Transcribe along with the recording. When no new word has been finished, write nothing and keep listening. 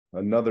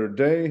Another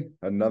day,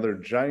 another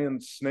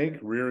giant snake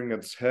rearing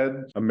its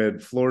head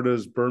amid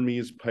Florida's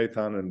Burmese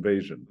python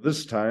invasion.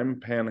 This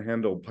time,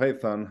 Panhandle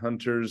python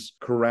hunters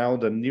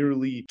corralled a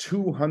nearly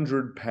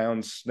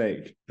 200-pound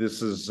snake.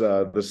 This is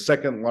the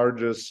second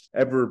largest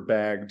ever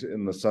bagged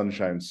in the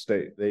Sunshine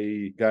State.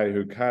 The guy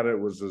who caught it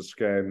was this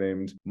guy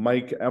named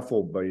Mike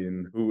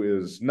Elfenbein, who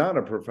is not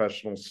a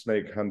professional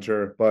snake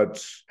hunter,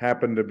 but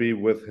happened to be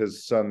with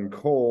his son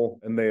Cole,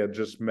 and they had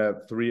just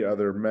met 3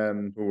 other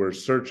men who were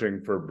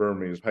searching for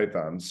Burmese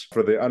pythons.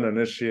 For the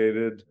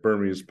uninitiated,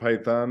 Burmese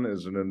python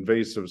is an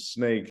invasive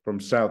snake from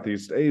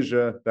Southeast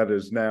Asia that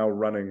is now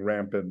running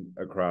rampant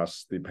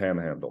across the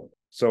Panhandle.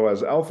 So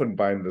as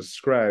Elfenbein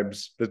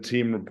describes, the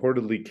team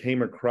reportedly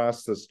came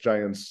across this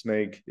giant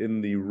snake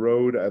in the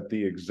road at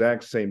the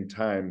exact same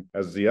time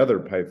as the other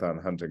python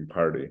hunting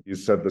party. He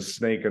said the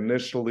snake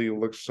initially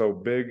looked so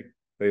big,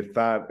 they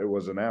thought it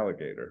was an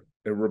alligator.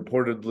 It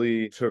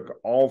reportedly took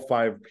all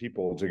 5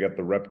 people to get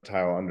the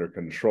reptile under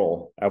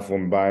control.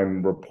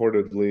 Elfenbein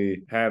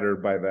reportedly had her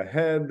by the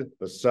head,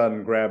 the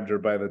son grabbed her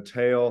by the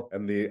tail,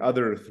 and the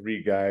other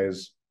 3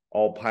 guys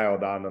all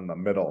piled on in the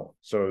middle.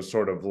 So it's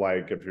sort of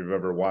like if you've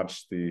ever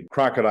watched The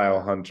Crocodile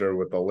Hunter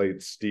with the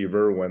late Steve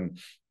Irwin,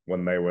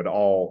 when they would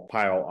all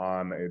pile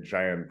on a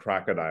giant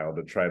crocodile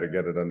to try to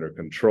get it under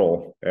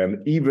control.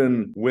 And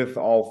even with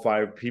all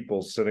 5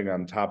 people sitting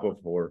on top of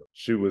her,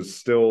 she was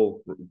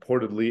still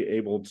reportedly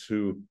able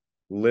to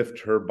lift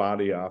her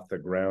body off the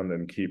ground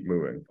and keep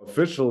moving.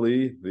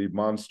 Officially, the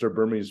monster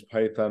Burmese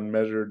python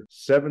measured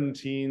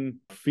 17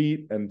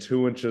 feet and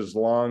 2 inches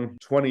long,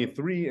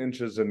 23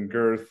 inches in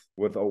girth,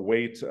 with a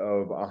weight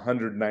of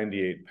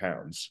 198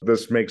 pounds.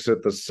 This makes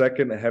it the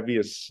second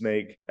heaviest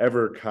snake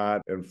ever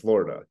caught in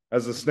Florida.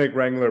 As the snake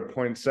wrangler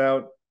points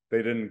out, they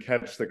didn't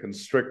catch the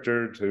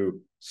constrictor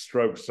to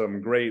stroke some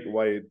great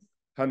white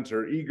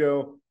hunter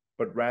ego,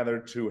 but rather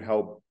to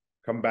help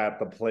combat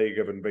the plague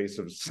of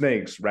invasive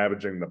snakes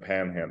ravaging the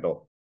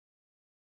Panhandle.